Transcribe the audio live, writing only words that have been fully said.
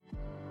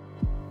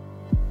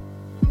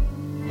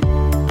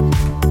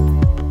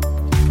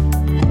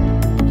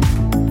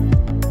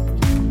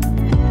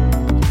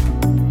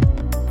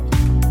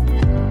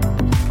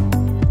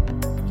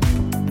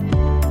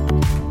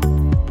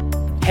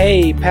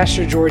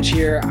Pastor George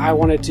here. I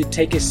wanted to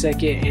take a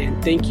second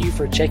and thank you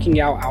for checking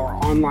out our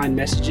online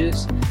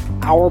messages.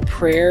 Our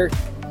prayer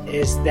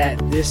is that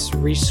this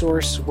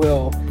resource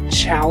will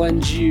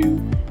challenge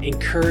you,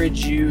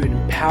 encourage you, and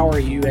empower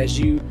you as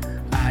you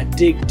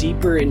dig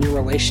deeper in your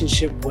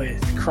relationship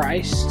with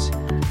Christ.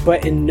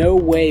 But in no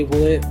way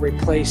will it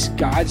replace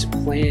God's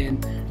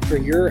plan for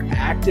your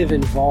active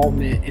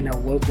involvement in a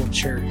local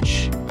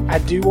church. I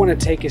do want to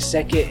take a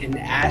second and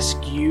ask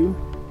you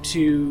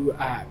to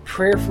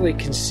prayerfully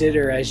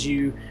consider, as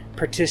you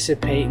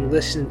participate and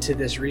listen to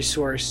this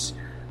resource,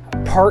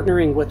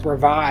 partnering with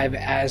Revive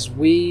as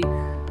we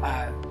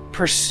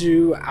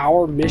pursue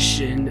our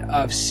mission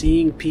of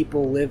seeing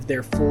people live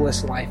their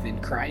fullest life in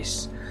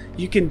Christ.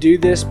 You can do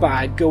this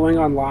by going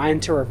online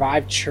to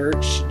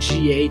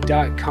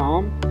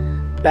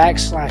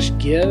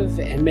revivechurchga.com/give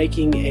and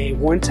making a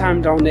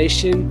one-time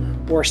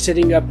donation or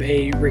setting up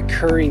a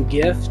recurring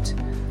gift.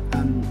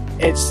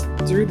 It's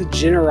through the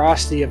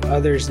generosity of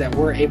others that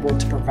we're able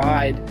to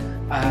provide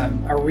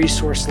a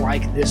resource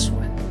like this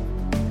one.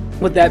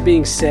 With that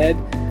being said,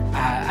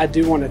 I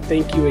do want to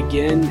thank you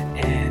again,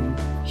 and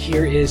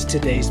here is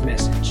today's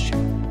message.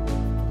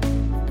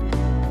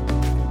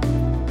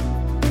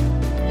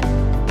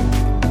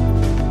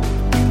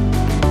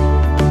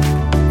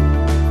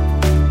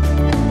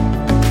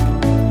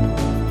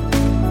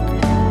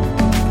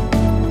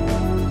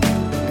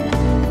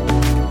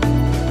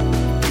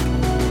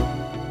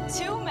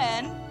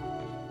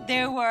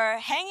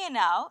 Hanging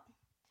out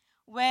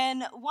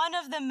when one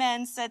of the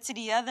men said to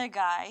the other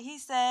guy, he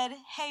said,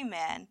 "Hey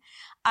man,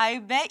 I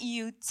bet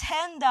you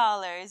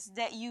 $10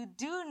 that you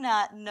do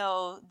not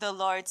know the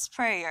Lord's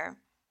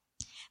Prayer."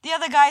 The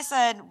other guy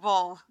said,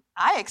 "Well,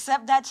 I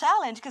accept that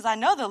challenge because I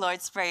know the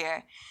Lord's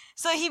Prayer."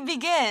 So he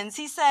begins,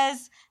 he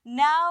says,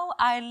 "Now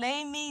I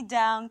lay me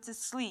down to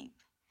sleep.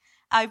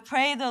 I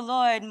pray the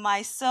Lord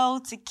my soul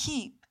to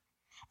keep.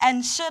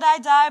 And should I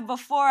die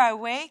before I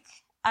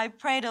wake, I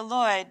pray the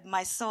Lord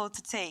my soul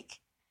to take."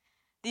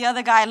 The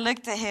other guy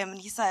looked at him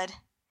and he said,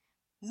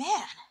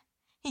 "Man,"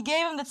 he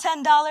gave him the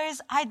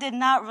 $10. "I did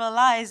not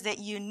realize that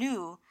you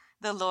knew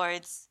the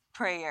Lord's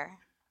Prayer."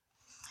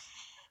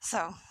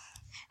 So,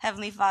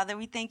 Heavenly Father,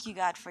 we thank you,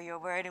 God, for your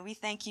word, and we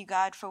thank you,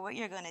 God, for what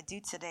you're going to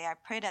do today. I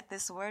pray that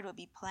this word will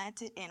be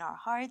planted in our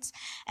hearts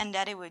and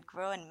that it would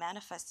grow and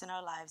manifest in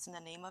our lives. In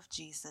the name of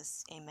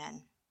Jesus,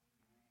 amen.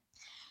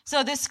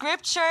 So the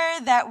scripture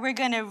that we're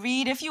going to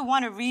read, if you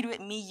want to read with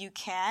me, you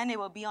can. It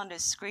will be on the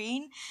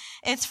screen.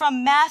 It's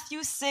from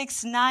Matthew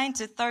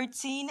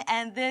 6:9-13,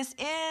 and this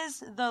is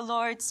the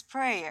Lord's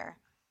Prayer.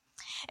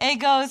 It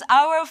goes,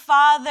 "Our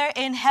Father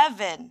in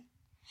heaven,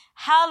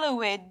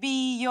 hallowed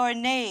be your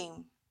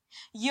name.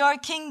 Your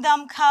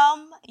kingdom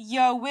come,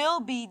 your will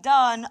be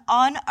done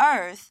on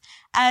earth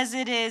as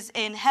it is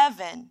in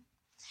heaven.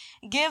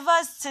 Give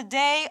us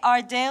today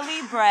our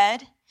daily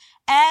bread,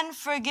 and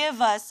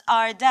forgive us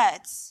our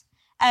debts,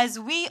 as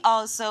we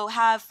also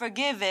have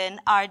forgiven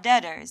our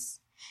debtors.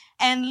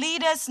 And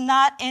lead us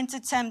not into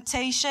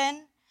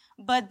temptation,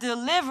 but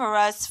deliver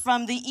us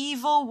from the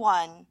evil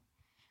one.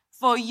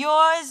 For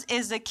yours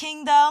is the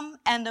kingdom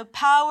and the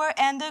power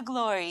and the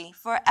glory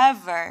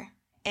forever.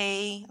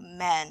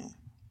 Amen."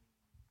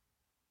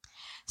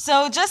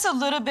 So just a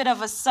little bit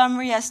of a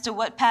summary as to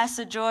what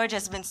Pastor George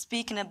has been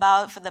speaking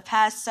about for the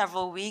past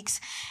several weeks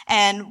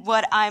and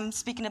what I'm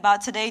speaking about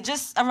today.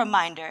 Just a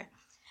reminder.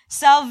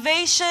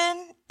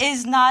 Salvation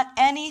is not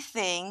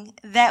anything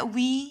that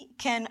we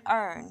can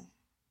earn.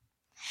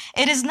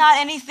 It is not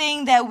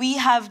anything that we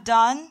have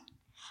done,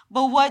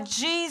 but what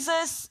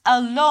Jesus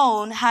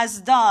alone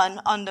has done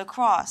on the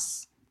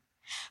cross.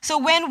 So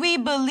when we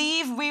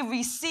believe, we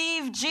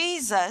receive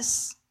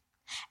Jesus,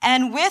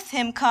 and with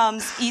him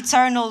comes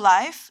eternal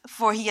life,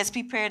 for he has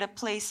prepared a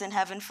place in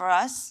heaven for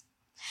us.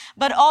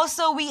 But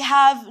also we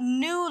have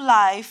new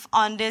life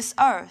on this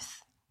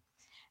earth.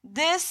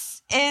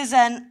 This is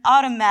an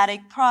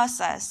automatic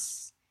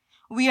process.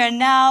 We are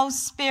now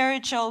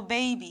spiritual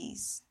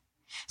babies.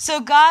 So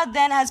God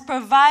then has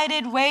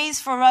provided ways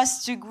for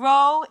us to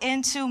grow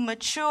into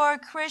mature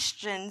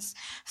Christians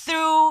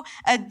through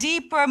a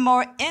deeper,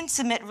 more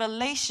intimate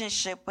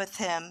relationship with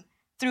him,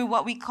 through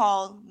what we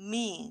call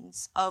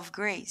means of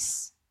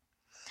grace.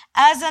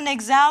 As an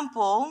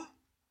example,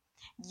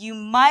 you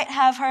might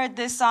have heard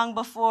this song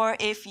before.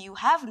 If you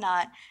have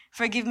not,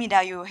 forgive me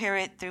that you will hear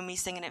it through me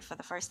singing it for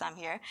the first time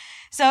here.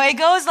 So it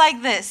goes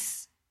like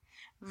this.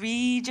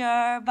 Read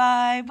your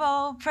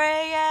Bible,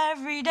 pray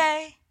every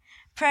day,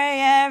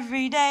 pray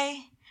every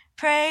day,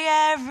 pray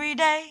every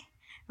day.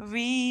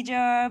 Read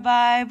your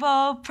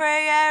Bible,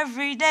 pray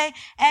every day,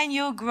 and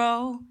you'll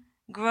grow,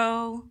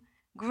 grow,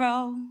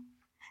 grow.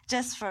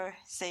 Just for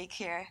sake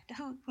here,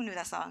 who knew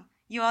that song?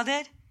 You all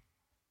did?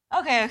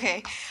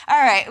 Okay.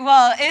 All right.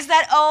 Well, it's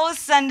that old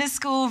Sunday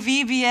school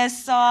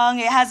VBS song.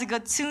 It has a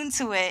good tune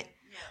to it.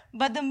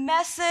 But the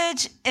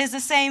message is the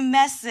same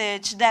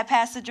message that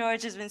Pastor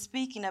George has been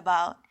speaking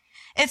about.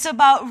 It's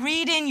about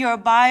reading your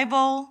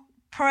Bible,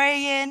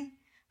 praying,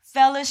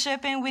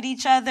 fellowshipping with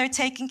each other,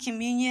 taking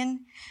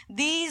communion.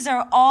 These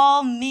are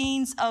all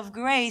means of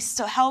grace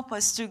to help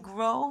us to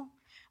grow,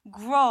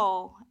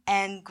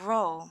 and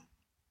grow.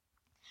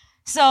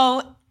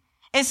 So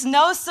it's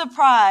no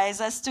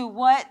surprise as to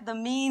what the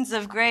means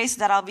of grace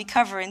that I'll be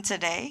covering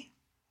today.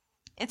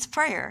 It's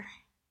prayer,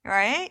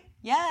 right?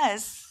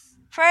 Yes,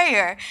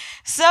 prayer.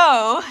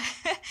 So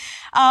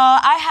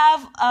I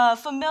have a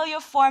familiar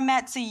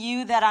format to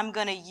you that I'm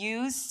going to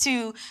use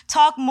to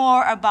talk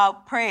more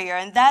about prayer,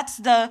 and that's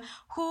the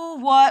who,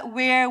 what,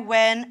 where,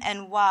 when,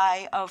 and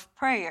why of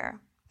prayer.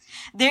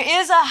 There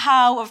is a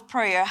how of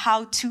prayer,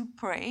 how to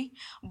pray,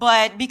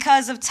 but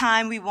because of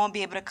time, we won't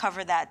be able to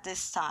cover that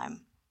this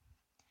time.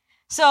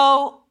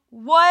 So,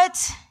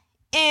 what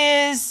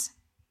is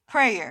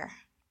prayer?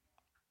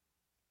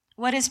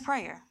 What is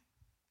prayer?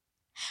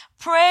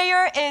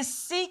 Prayer is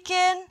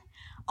seeking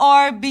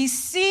or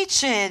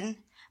beseeching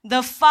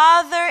the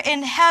Father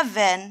in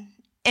heaven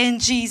in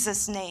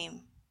Jesus'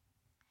 name.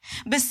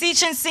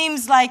 Beseeching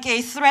seems like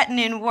a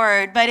threatening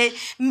word, but it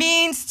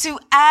means to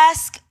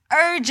ask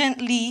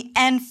urgently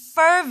and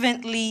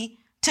fervently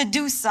to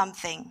do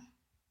something.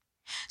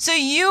 So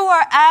you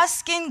are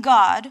asking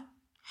God,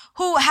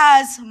 who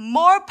has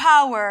more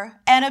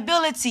power and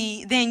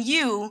ability than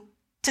you,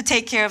 to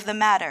take care of the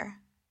matter.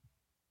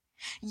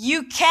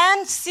 You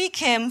can seek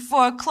him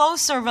for a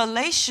closer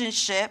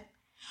relationship,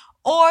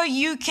 or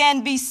you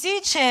can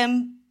beseech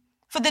him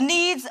for the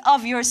needs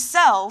of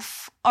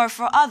yourself or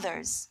for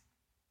others.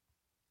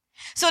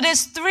 So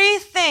there's three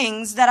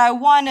things that I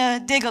want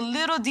to dig a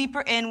little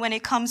deeper in when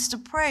it comes to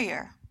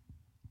prayer.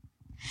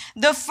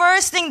 The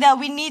first thing that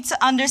we need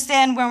to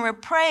understand when we're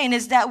praying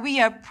is that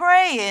we are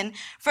praying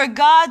for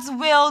God's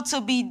will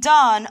to be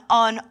done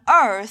on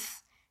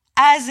earth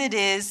as it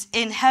is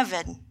in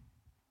heaven.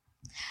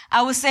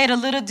 I will say it a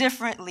little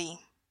differently.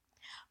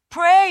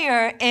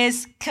 Prayer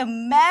is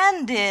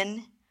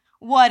commanding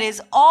what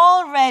is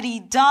already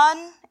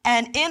done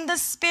and in the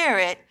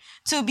Spirit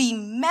to be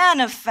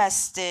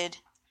manifested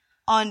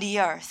on the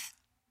earth.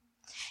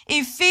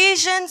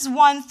 Ephesians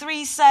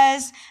 1:3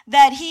 says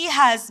that he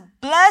has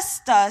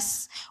blessed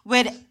us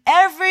with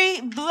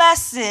every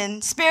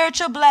blessing,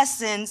 spiritual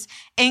blessings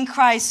in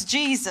Christ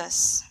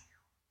Jesus.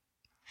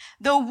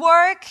 The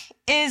work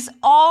is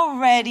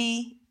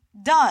already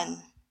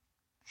done.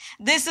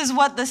 This is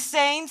what the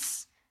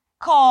saints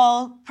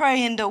call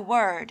praying the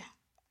word.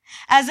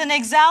 As an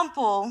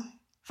example,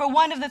 for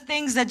one of the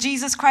things that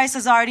Jesus Christ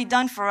has already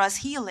done for us,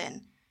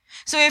 healing.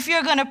 So if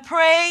you're going to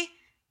pray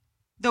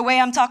the way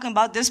I'm talking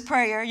about this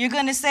prayer, you're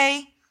going to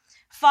say,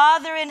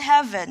 Father in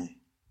heaven,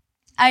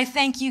 I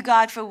thank you,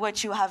 God, for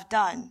what you have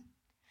done.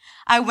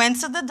 I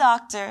went to the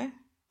doctor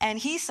and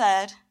he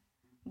said,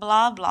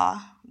 blah,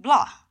 blah,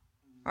 blah,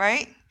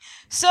 right?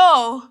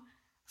 So,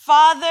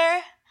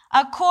 Father,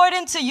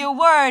 according to your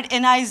word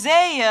in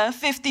Isaiah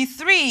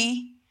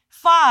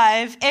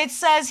 53:5, it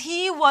says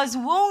he was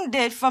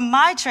wounded for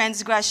my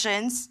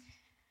transgressions.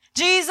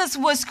 Jesus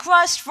was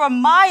crushed for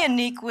my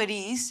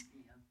iniquities.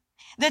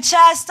 The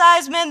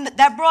chastisement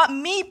that brought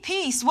me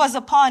peace was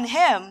upon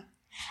him,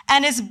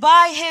 and it's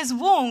by his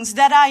wounds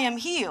that I am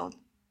healed.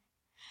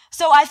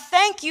 So I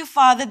thank you,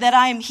 Father, that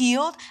I am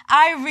healed.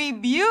 I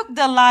rebuke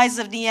the lies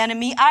of the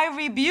enemy. I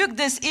rebuke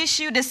this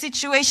issue, the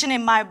situation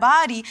in my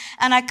body,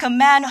 and I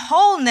command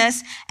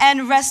wholeness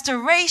and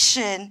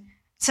restoration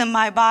to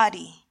my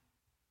body.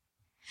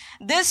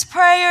 This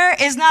prayer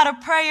is not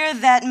a prayer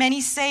that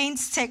many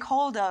saints take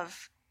hold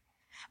of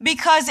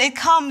because it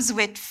comes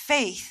with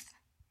faith.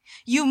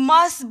 You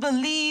must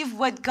believe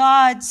what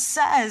God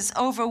says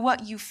over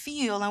what you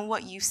feel and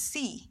what you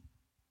see.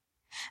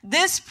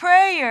 This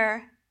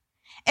prayer,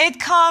 it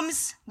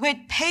comes with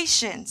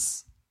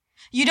patience.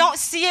 You don't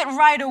see it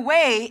right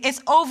away. It's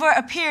over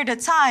a period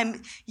of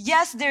time.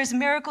 Yes, there's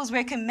miracles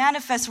where it can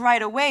manifest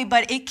right away,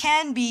 but it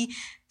can be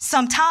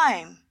some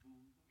time.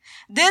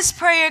 This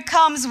prayer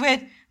comes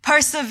with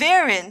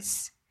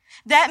perseverance.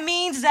 That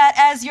means that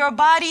as your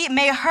body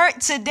may hurt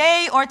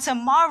today or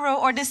tomorrow,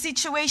 or the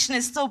situation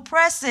is still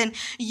pressing,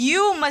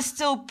 you must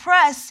still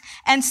press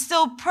and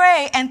still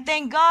pray and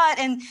thank God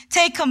and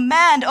take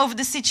command over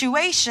the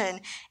situation.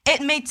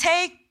 It may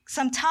take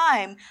some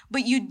time,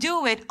 but you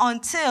do it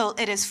until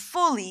it is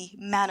fully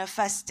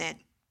manifested.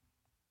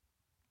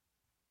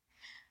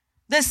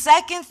 The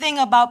second thing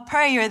about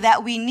prayer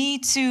that we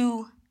need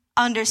to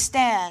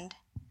understand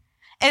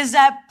is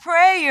that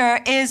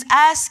prayer is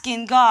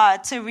asking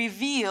God to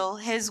reveal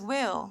his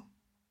will.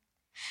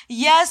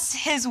 Yes,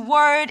 his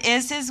word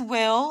is his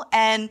will,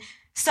 and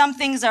some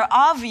things are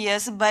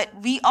obvious, but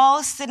we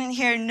all sitting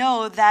here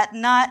know that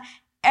not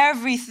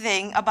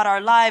everything about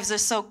our lives are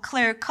so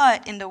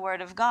clear-cut in the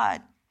word of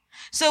God.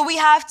 So we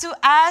have to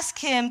ask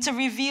him to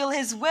reveal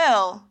his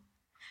will.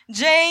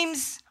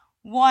 James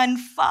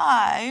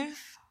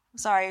 1:5,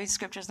 sorry,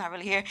 scripture's not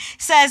really here,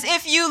 says,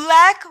 if you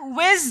lack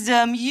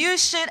wisdom, you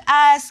should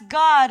ask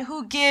God,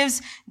 who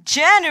gives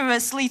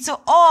generously to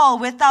all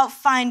without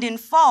finding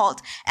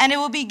fault, and it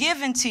will be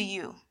given to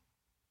you.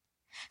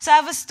 So I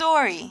have a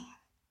story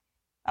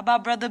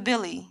about Brother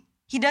Billy.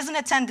 He doesn't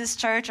attend this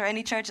church or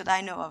any church that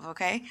I know of,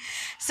 okay?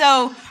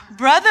 So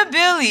Brother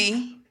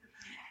Billy,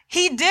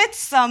 he did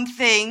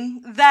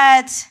something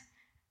that,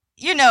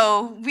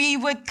 we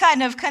would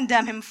kind of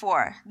condemn him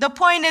for. The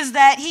point is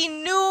that he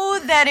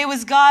knew that it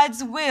was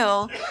God's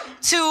will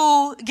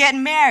to get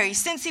married.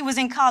 Since he was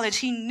in college,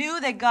 he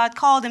knew that God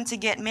called him to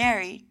get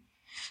married.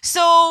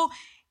 So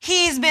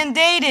he's been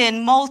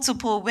dating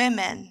multiple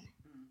women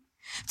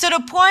to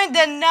the point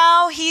that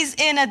now he's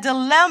in a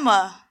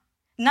dilemma.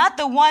 Not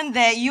the one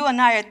that you and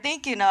I are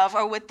thinking of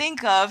or would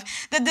think of.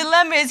 The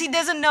dilemma is he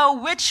doesn't know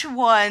which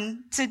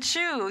one to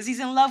choose. He's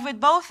in love with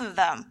both of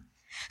them.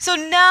 So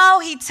now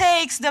he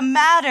takes the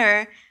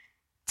matter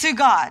to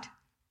God.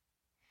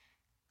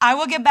 I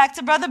will get back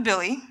to Brother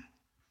Billy.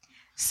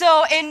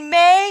 So in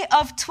May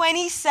of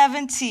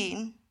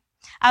 2017,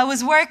 I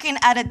was working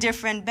at a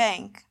different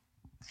bank.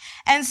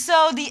 And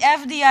so the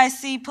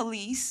FDIC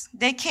police,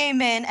 they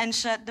came in and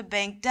shut the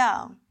bank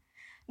down.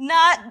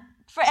 Not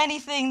for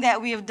anything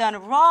that we have done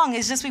wrong.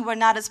 It's just we were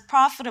not as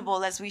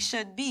profitable as we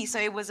should be. So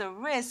it was a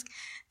risk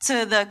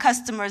to the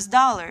customers'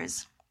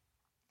 dollars.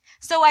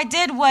 So I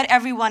did what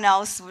everyone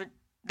else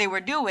they were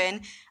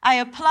doing. I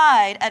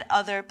applied at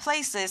other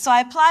places. So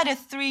I applied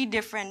at 3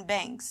 different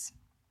banks.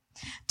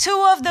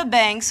 2 of the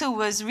banks, who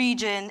was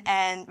Regions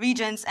and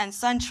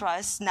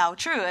SunTrust, now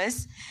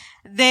Truist,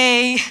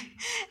 they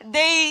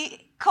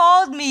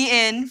called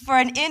me in for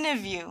an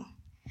interview.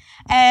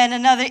 And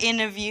another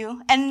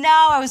interview. And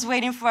now I was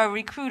waiting for a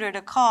recruiter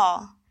to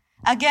call.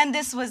 Again,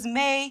 this was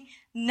May.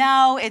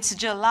 Now it's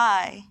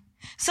July.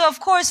 So of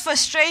course,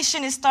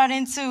 frustration is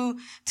starting to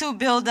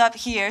build up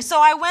here.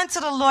 So I went to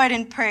the Lord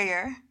in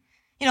prayer.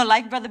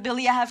 Like Brother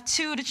Billy, I have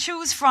 2 to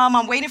choose from.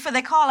 I'm waiting for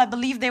the call. I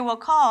believe they will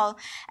call.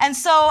 And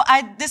so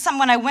this time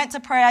when I went to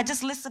prayer, I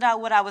just listed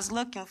out what I was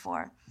looking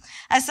for.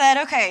 I said,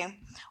 okay,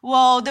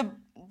 well, the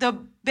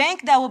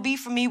bank that will be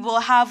for me will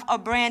have a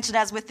branch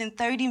that's within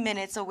 30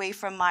 minutes away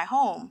from my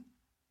home.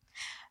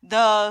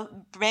 The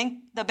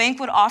bank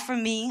would offer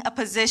me a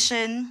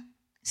position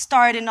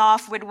starting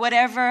off with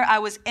whatever I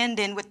was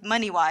ending with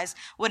money-wise,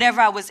 whatever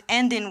I was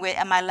ending with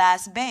at my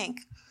last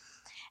bank.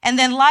 And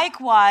then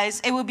likewise,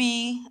 it would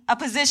be a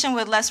position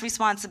with less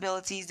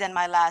responsibilities than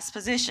my last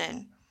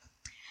position.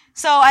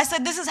 So I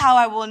said, this is how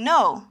I will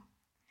know.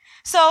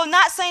 So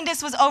not saying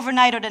this was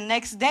overnight or the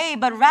next day,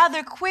 but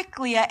rather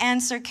quickly an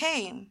answer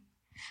came.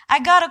 I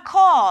got a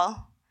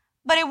call,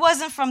 but it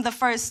wasn't from the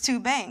first 2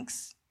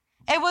 banks.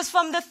 It was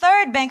from the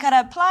 3rd bank that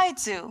I applied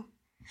to.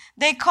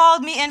 They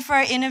called me in for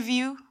an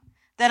interview.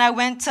 Then I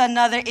went to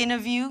another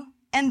interview,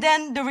 and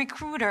then the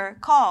recruiter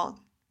called.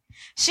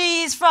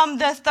 She's from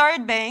the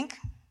 3rd bank.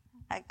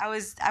 I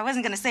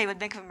wasn't going to say it, but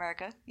Bank of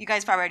America. You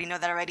guys probably already know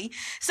that already.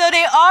 So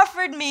they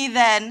offered me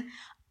then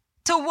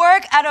to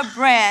work at a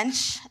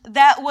branch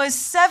that was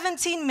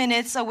 17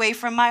 minutes away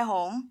from my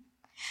home.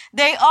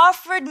 They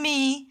offered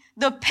me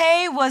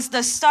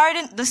the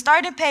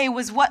starting pay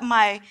was what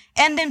my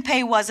ending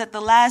pay was at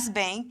the last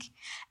bank.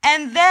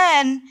 And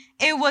then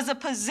it was a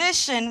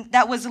position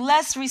that was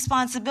less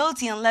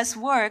responsibility and less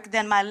work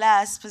than my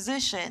last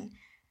position.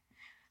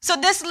 So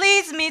this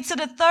leads me to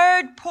the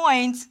 3rd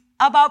point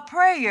about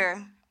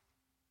prayer.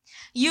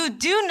 You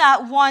do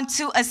not want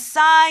to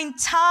assign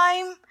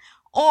time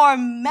or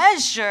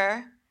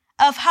measure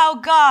of how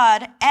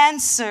God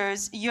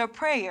answers your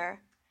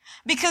prayer,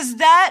 because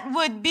that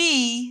would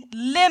be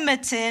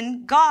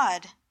limiting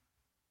God.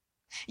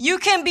 You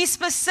can be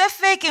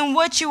specific in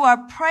what you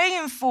are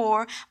praying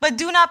for, but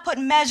do not put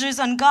measures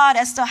on God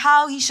as to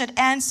how he should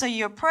answer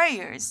your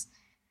prayers.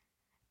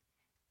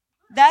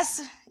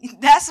 That's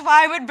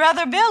why with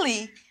Brother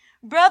Billy,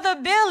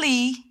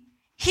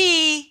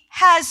 he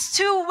has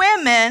 2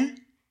 women,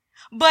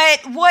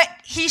 but what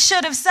he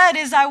should have said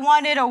is, I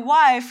wanted a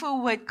wife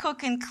who would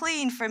cook and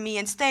clean for me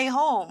and stay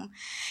home.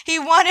 He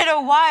wanted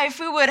a wife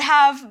who would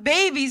have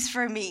babies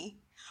for me.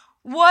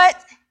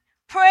 What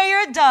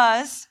prayer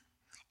does,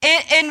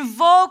 it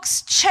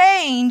invokes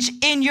change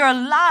in your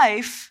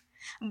life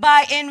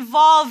by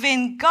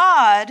involving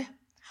God,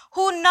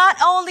 who not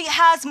only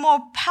has more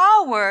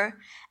power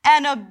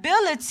and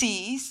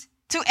abilities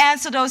to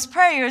answer those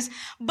prayers,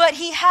 but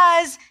he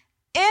has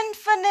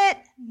infinite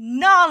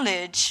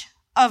knowledge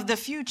of the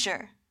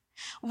future.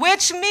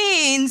 Which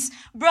means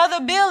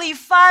Brother Billy,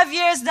 5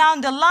 years down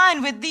the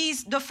line with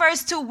the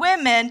first 2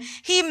 women,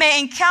 he may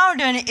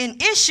encounter an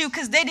issue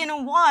because they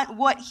didn't want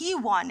what he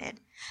wanted.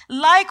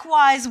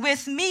 Likewise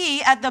with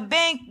me at the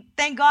bank,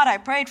 thank God I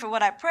prayed for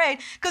what I prayed,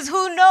 because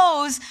who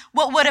knows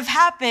what would have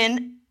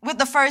happened with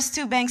the first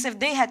 2 banks if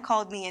they had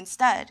called me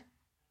instead.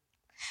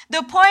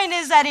 The point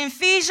is that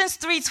Ephesians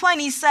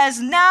 3:20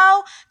 says,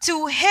 now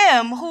to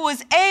him who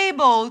is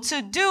able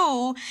to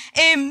do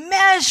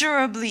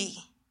immeasurably.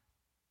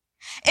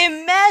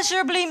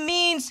 Immeasurably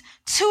means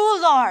too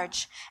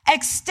large,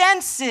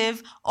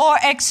 extensive, or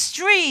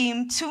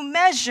extreme to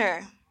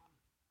measure.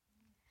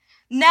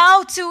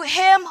 Now to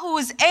him who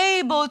is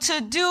able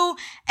to do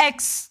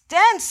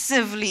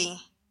extensively,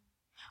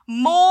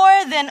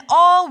 more than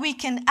all we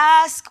can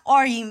ask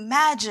or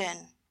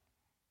imagine.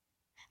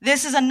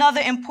 This is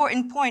another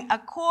important point.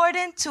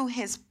 According to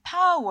his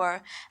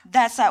power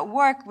that's at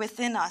work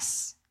within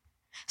us.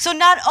 So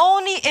not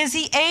only is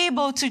he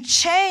able to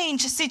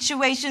change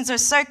situations or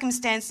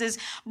circumstances,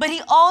 but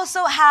he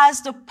also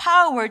has the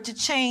power to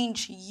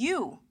change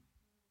you.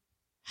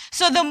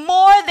 So the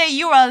more that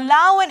you're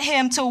allowing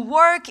him to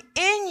work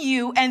in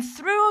you and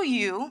through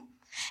you,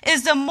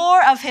 is the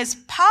more of his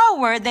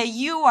power that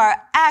you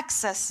are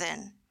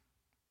accessing,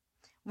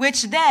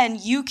 which then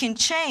you can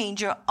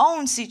change your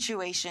own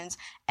situations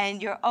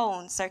and your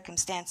own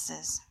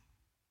circumstances.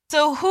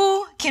 So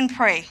who can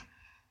pray?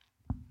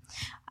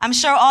 I'm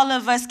sure all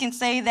of us can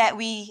say that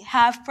we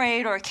have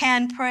prayed or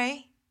can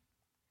pray.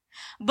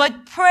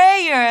 But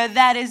prayer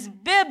that is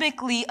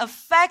biblically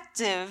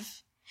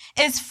effective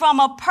is from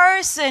a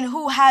person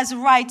who has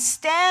right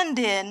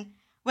standing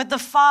with the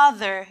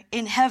Father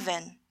in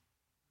heaven.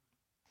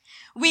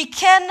 We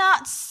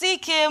cannot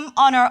seek him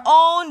on our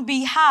own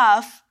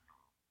behalf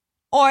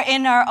or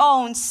in our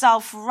own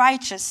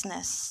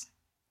self-righteousness.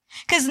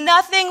 Because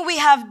nothing we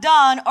have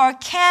done or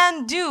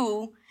can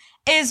do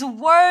is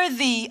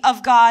worthy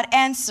of God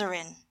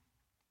answering.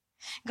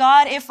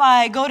 God, if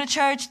I go to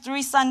church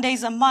 3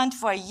 Sundays a month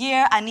for a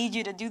year, I need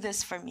you to do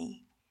this for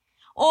me.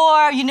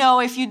 Or,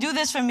 if you do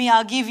this for me,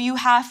 I'll give you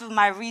half of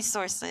my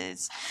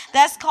resources.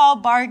 That's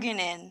called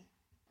bargaining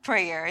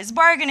prayer. It's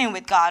bargaining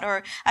with God.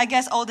 Or I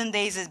guess olden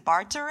days is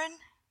bartering.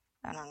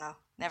 I don't know.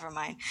 Never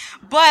mind.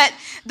 But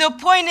the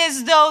point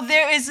is, though,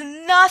 there is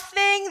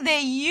nothing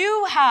that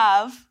you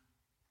have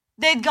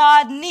that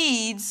God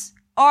needs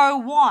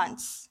or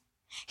wants.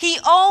 He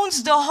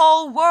owns the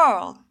whole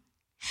world.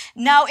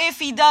 Now, if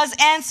he does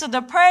answer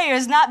the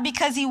prayers, not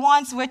because he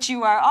wants what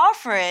you are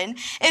offering,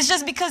 it's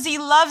just because he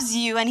loves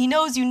you and he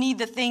knows you need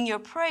the thing you're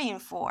praying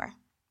for.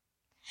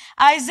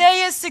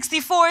 Isaiah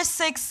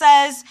 64:6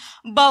 says,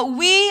 "But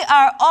we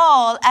are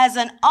all as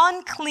an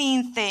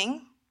unclean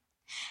thing,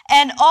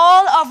 and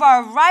all of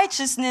our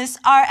righteousness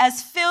are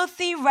as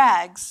filthy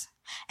rags.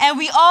 And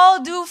we all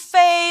do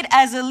fade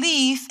as a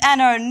leaf,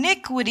 and our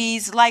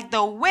iniquities, like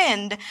the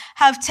wind,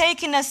 have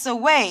taken us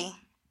away."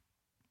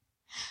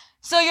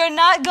 So you're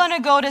not going to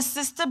go to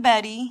Sister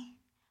Betty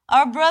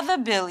or Brother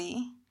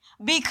Billy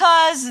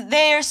because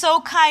they're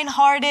so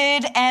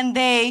kind-hearted and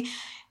they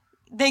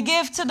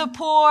give to the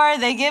poor,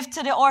 they give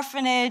to the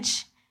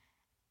orphanage.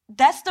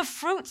 That's the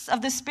fruits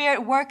of the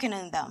Spirit working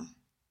in them.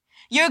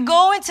 You're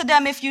going to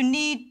them if you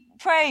need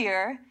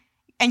prayer,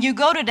 and you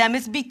go to them,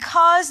 it's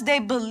because they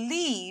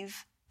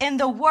believe in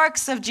the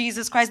works of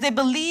Jesus Christ. They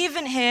believe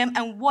in him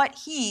and what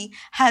he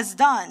has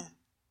done.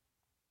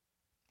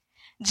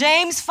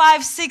 James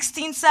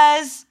 5:16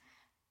 says,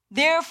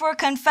 "Therefore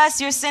confess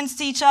your sins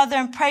to each other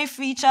and pray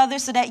for each other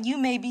so that you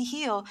may be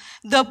healed."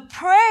 The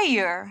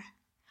prayer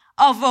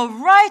of a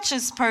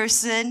righteous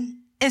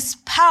person is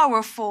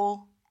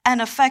powerful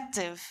and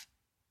effective.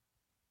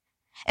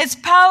 It's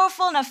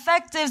powerful and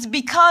effective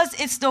because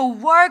it's the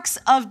works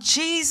of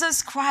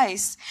Jesus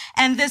Christ,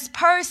 and this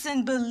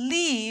person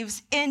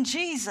believes in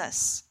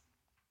Jesus.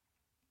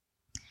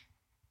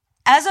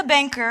 As a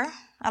banker,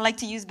 I like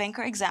to use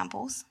banker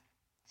examples.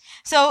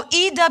 So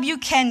E.W.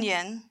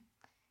 Kenyon,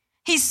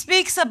 he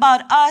speaks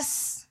about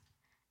us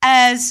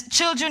as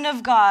children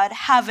of God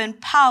having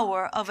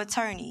power of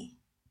attorney.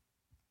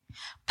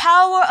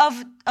 Power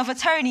of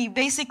attorney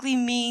basically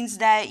means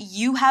that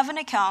you have an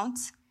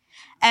account,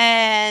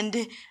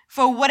 and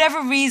for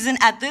whatever reason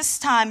at this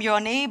time you're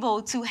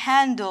unable to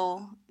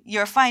handle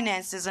your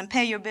finances and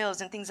pay your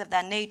bills and things of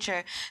that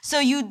nature. So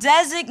you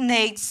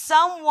designate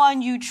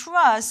someone you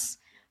trust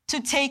to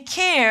take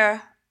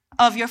care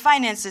of your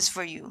finances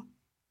for you.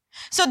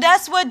 So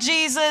that's what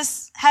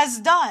Jesus has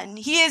done.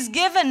 He has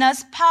given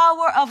us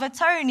power of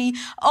attorney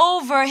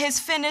over his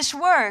finished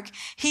work.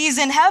 He's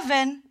in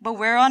heaven, but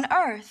we're on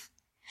earth.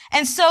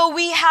 And so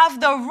we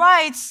have the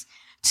rights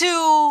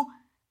to,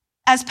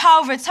 as power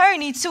of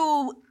attorney,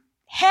 to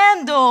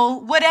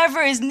handle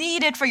whatever is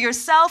needed for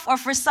yourself or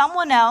for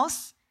someone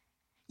else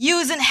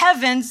using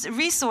heaven's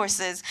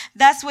resources.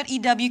 That's what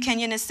E.W.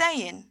 Kenyon is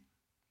saying.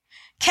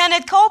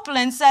 Kenneth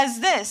Copeland says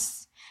this.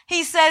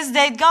 He says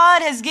that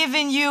God has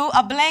given you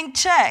a blank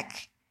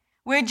check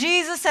where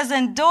Jesus has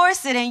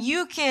endorsed it, and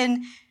you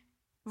can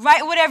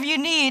write whatever you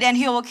need and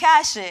he will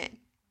cash it.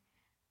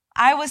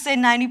 I would say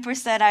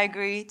 90% I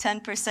agree,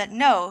 10%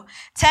 no.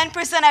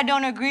 10% I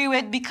don't agree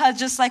with because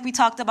just like we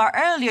talked about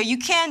earlier, you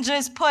can't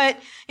just put,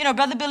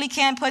 Brother Billy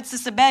can't put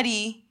Sister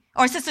Betty,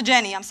 or Sister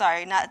Jenny, I'm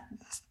sorry, not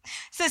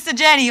Sister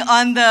Jenny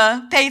on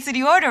the pay to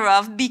the order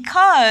of,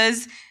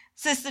 because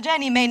Sister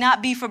Jenny may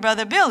not be for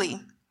Brother Billy,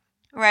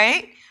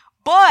 right?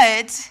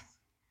 But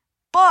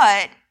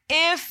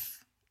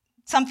if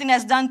something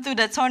that's done through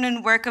the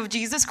atoning work of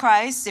Jesus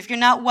Christ, if you're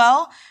not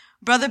well,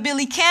 Brother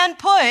Billy can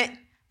put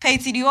pay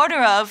to the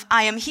order of,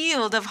 "I am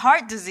healed of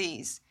heart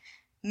disease."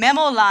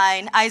 Memo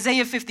line,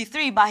 Isaiah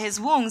 53, "By his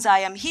wounds I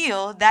am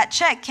healed." That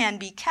check can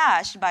be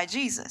cashed by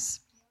Jesus.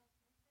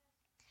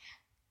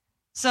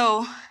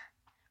 So,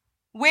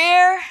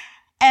 where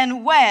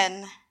and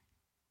when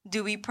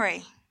do we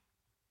pray?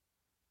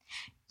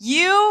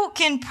 You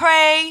can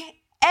pray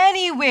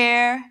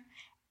anywhere,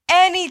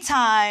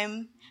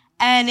 anytime,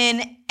 and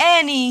in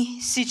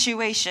any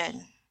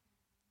situation.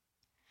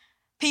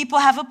 People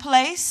have a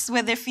place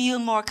where they feel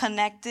more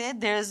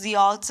connected. There's the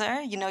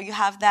altar, you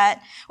have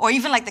that, or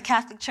even like the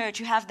Catholic Church,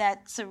 you have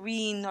that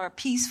serene or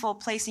peaceful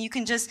place, and you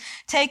can just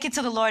take it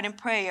to the Lord in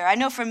prayer. I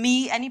know for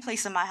me, any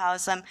place in my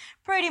house, I'm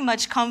pretty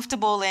much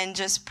comfortable in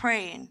just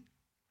praying.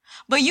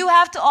 But you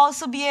have to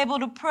also be able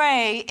to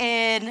pray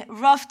in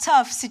rough,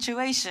 tough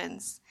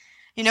situations.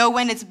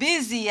 When it's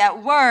busy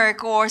at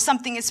work or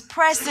something is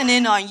pressing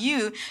in on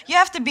you, you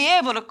have to be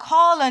able to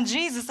call on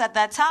Jesus at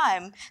that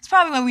time. It's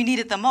probably when we need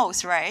it the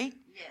most, right?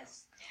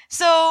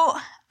 So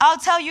I'll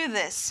tell you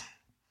this.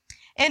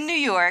 In New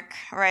York,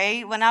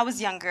 right, when I was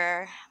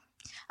younger,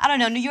 I don't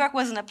know, New York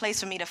wasn't a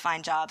place for me to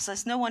find jobs, so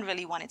no one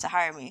really wanted to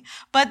hire me.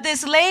 But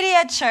this lady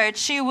at church,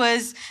 she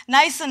was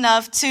nice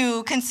enough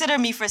to consider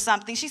me for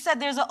something. She said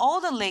there's an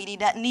older lady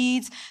that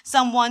needs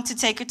someone to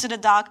take her to the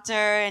doctor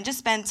and just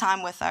spend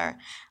time with her.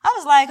 I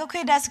was like,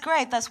 okay, that's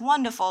great, that's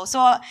wonderful.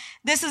 So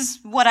this is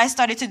what I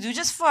started to do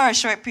just for a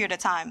short period of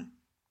time.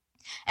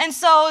 And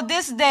so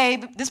this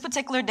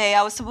particular day,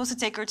 I was supposed to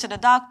take her to the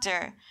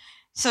doctor.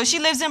 So she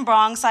lives in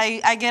Bronx.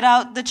 I get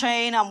out the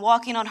train. I'm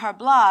walking on her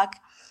block.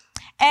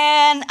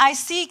 And I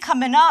see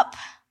coming up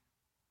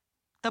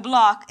the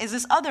block is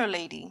this other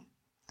lady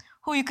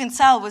who you can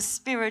tell was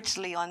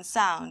spiritually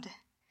unsound.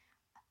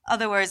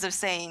 Other words of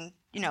saying,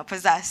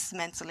 possessed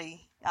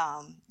mentally,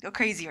 or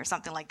crazy or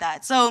something like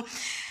that. So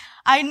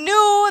I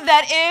knew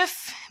that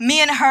if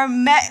me and her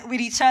met with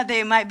each other,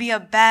 it might be a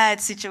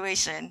bad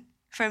situation.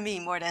 For me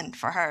more than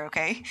for her,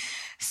 okay?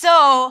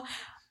 So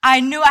I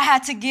knew I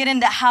had to get in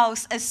the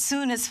house as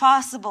soon as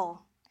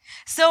possible.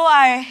 So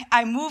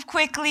I moved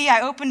quickly, I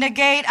opened the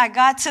gate, I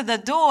got to the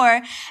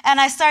door, and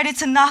I started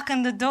to knock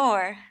on the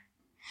door.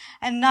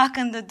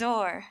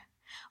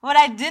 What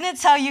I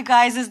didn't tell you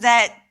guys is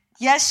that,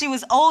 yes, she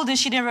was older,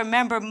 she didn't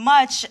remember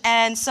much,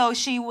 and so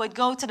she would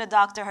go to the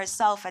doctor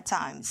herself at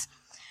times.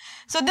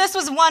 So this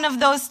was one of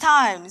those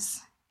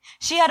times.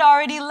 She had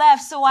already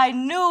left, so I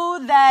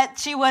knew that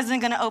she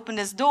wasn't going to open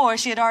this door.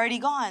 She had already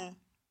gone.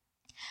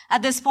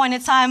 At this point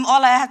in time,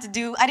 all I had to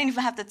do, I didn't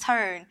even have to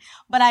turn,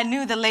 but I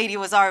knew the lady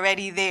was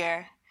already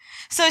there.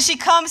 So she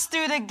comes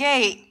through the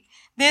gate.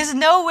 There's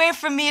nowhere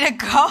for me to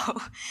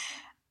go.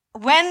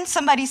 When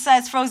somebody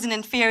says frozen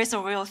in fear, it's a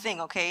real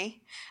thing,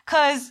 okay?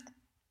 Because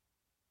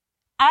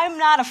I'm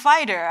not a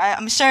fighter.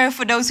 I'm sure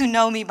for those who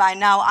know me by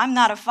now, I'm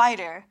not a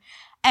fighter.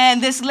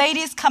 And this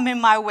lady's coming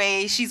my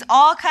way. She's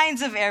all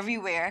kinds of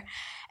everywhere.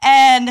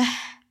 And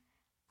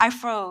I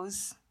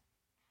froze.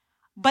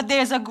 But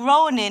there's a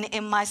groaning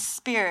in my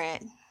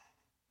spirit.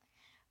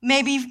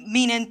 Maybe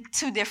meaning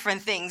two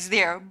different things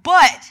there.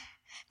 But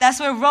that's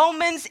where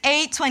Romans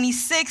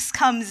 8:26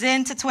 comes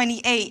into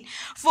 28.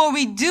 For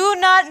we do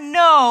not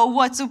know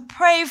what to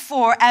pray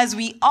for as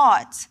we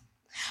ought.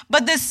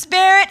 But the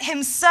Spirit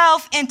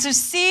himself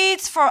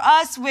intercedes for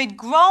us with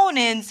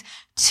groanings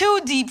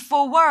too deep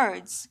for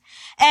words.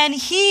 And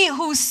he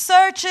who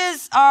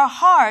searches our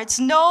hearts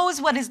knows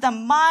what is the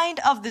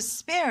mind of the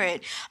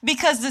Spirit,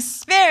 because the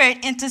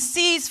Spirit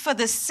intercedes for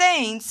the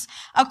saints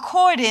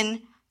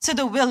according to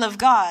the will of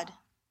God.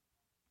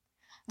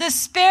 The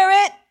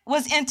Spirit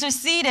was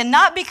interceding,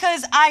 not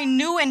because I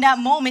knew in that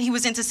moment he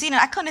was interceding.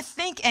 I couldn't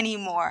think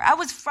anymore. I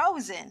was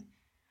frozen.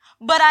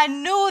 But I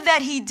knew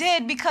that he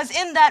did, because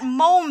in that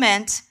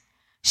moment,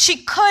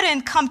 she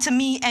couldn't come to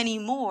me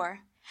anymore.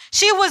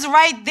 She was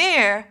right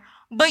there.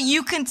 But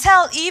you can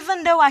tell,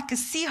 even though I could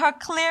see her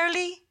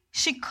clearly,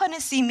 she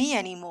couldn't see me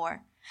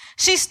anymore.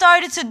 She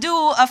started to do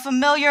a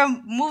familiar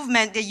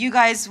movement that you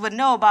guys would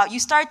know about. You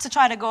start to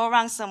try to go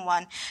around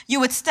someone. You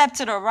would step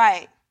to the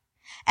right.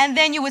 And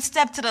then you would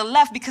step to the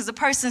left because the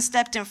person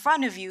stepped in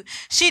front of you.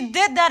 She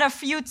did that a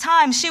few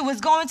times. She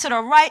was going to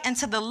the right and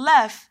to the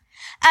left.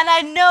 And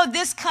I know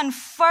this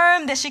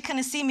confirmed that she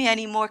couldn't see me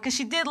anymore because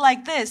she did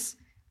like this.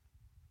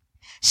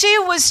 She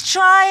was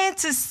trying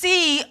to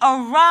see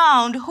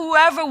around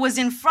whoever was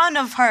in front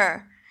of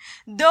her.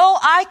 Though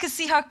I could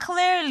see her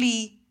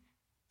clearly,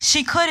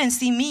 she couldn't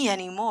see me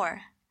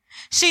anymore.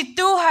 She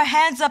threw her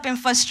hands up in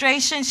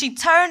frustration. She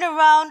turned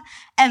around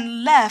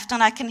and left,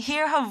 and I can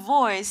hear her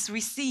voice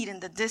recede in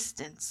the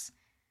distance.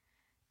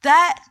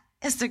 That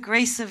is the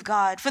grace of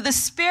God. For the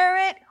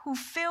Spirit who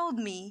filled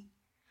me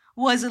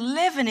was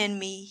living in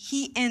me.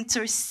 He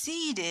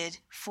interceded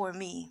for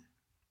me.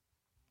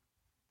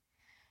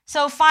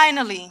 So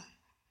finally,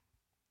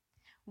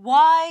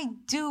 why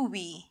do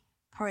we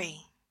pray?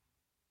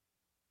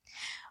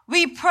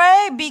 We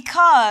pray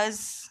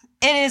because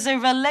it is a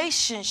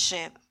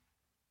relationship.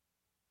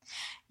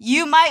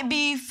 You might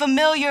be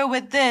familiar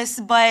with this,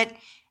 but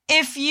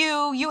if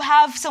you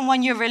have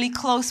someone you're really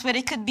close with,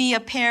 it could be a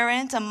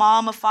parent, a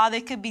mom, a father,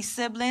 it could be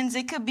siblings,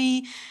 it could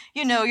be,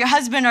 your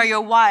husband or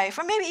your wife,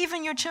 or maybe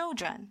even your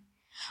children.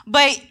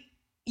 But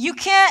you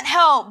can't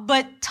help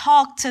but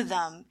talk to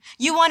them.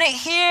 You want to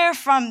hear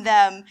from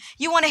them.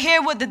 You want to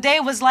hear what the day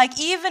was like,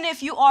 even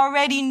if you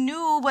already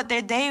knew what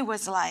their day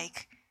was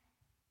like.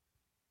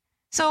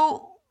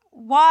 So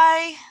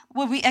why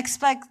would we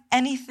expect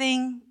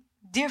anything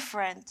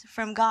different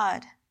from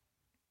God?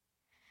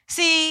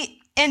 See,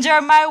 in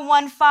Jeremiah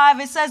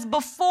 1:5, it says,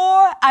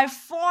 before I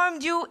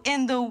formed you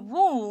in the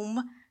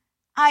womb,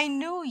 I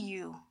knew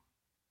you.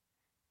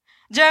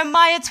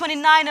 Jeremiah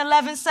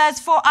 29:11 says,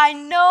 for I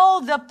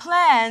know the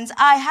plans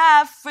I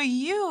have for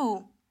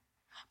you.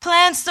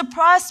 Plans to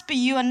prosper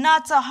you and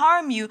not to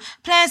harm you.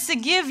 Plans to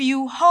give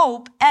you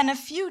hope and a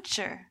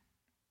future.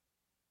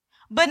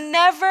 But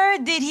never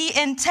did he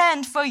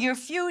intend for your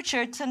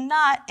future to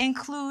not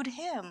include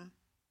him.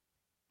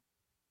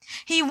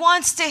 He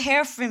wants to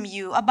hear from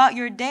you about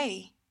your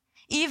day,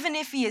 even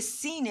if he has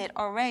seen it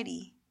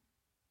already.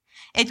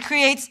 It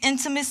creates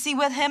intimacy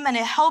with him, and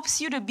it helps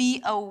you to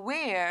be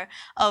aware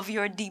of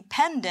your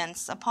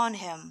dependence upon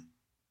him.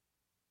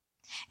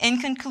 In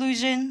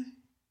conclusion,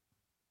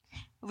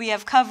 we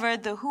have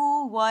covered the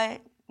who,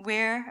 what,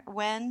 where,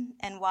 when,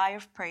 and why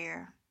of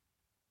prayer.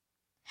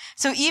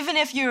 So even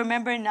if you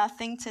remember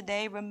nothing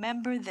today,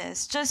 remember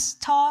this.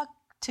 Just talk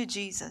to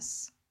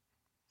Jesus.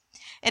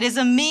 It is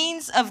a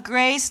means of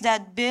grace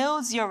that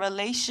builds your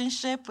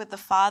relationship with the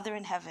Father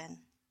in heaven.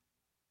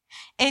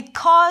 It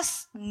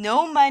costs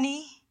no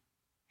money.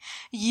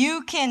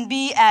 You can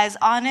be as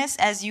honest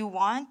as you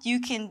want. You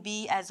can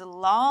be as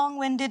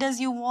long-winded as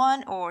you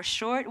want or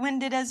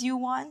short-winded as you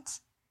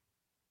want.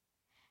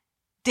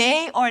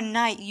 Day or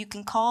night, you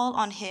can call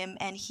on him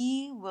and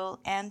he will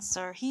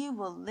answer. He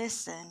will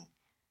listen.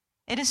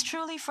 It is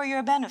truly for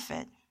your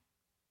benefit.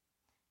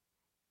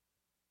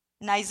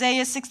 In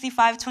Isaiah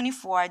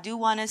 65:24, I do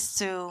want us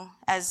to,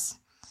 as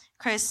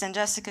Chris and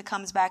Jessica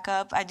comes back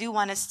up, I do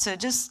want us to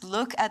just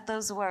look at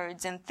those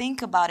words and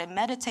think about it,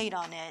 meditate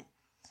on it.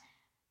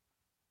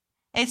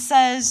 It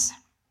says,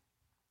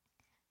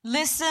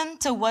 listen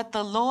to what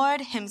the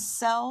Lord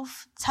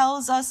himself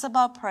tells us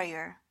about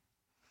prayer.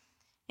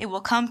 It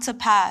will come to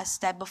pass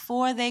that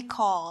before they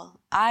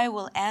call, I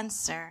will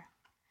answer.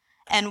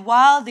 And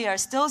while they are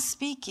still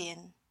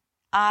speaking,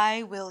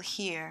 I will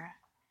hear.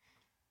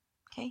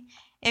 Okay?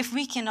 If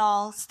we can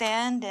all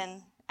stand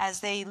and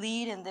as they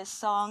lead in this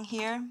song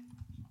here.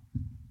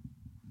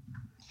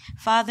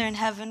 Father in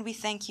heaven, we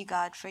thank you,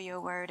 God, for your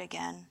word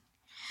again.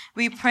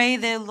 We pray,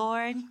 dear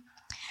Lord,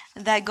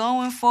 that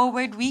going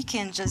forward, we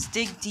can just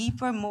dig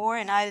deeper more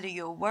in either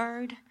your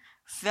word,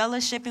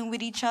 fellowshipping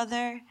with each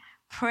other,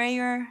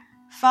 prayer.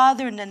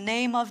 Father, in the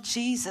name of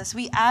Jesus,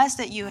 we ask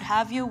that you would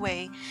have your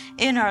way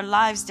in our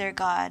lives, dear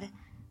God.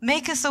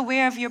 Make us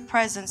aware of your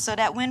presence so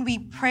that when we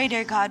pray,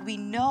 dear God, we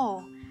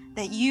know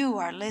that you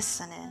are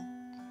listening.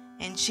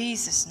 In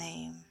Jesus'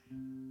 name.